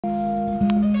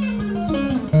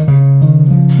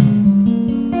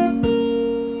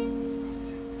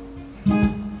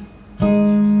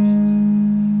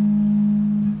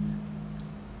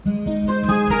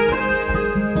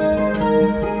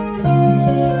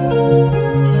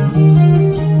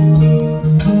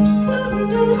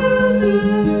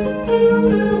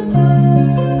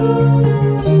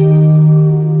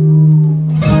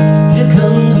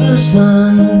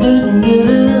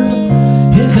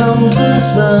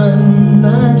sun,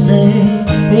 I say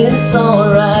it's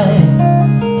alright.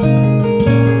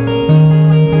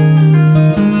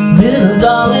 Little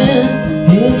darling,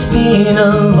 it's been a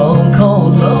long,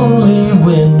 cold, lonely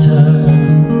winter.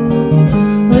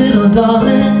 Little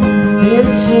darling,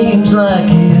 it seems like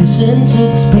years since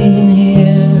it's been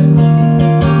here.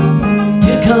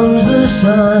 Here comes the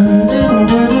sun,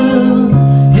 doo-doo-doo.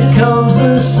 Here comes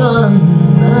the sun,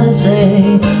 I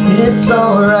say it's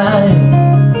alright.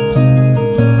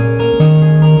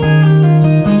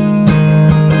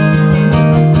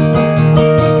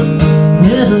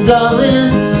 Little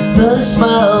darling, the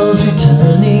smiles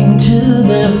returning to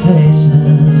their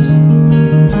faces.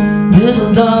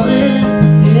 Little darling,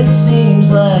 it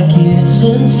seems like years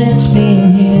since it's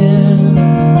been here.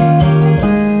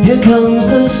 Here comes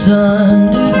the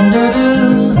sun,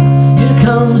 doo-doo-doo. Here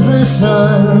comes the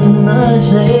sun, I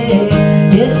say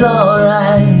it's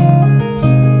alright.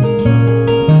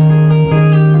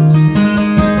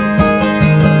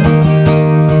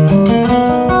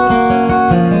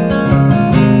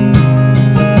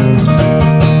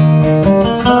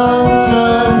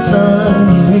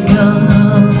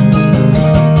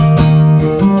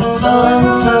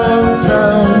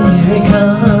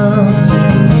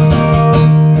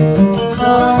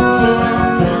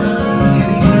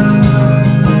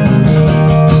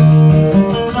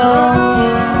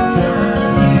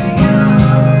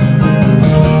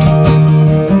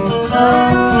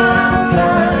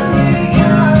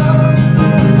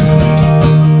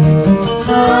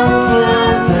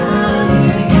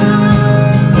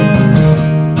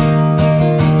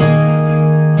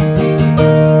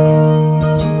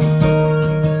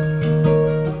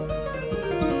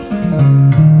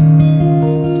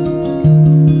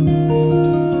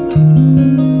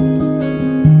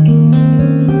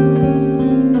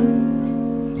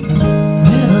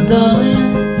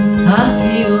 Darling, I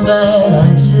feel that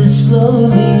ice is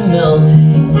slowly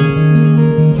melting.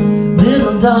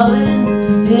 Little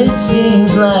darling, it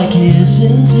seems like years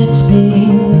since it's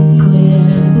been clear.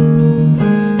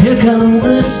 Here comes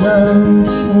the sun,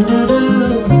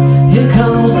 doo-doo-doo. Here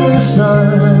comes the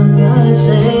sun, I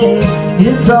say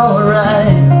it's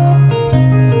alright.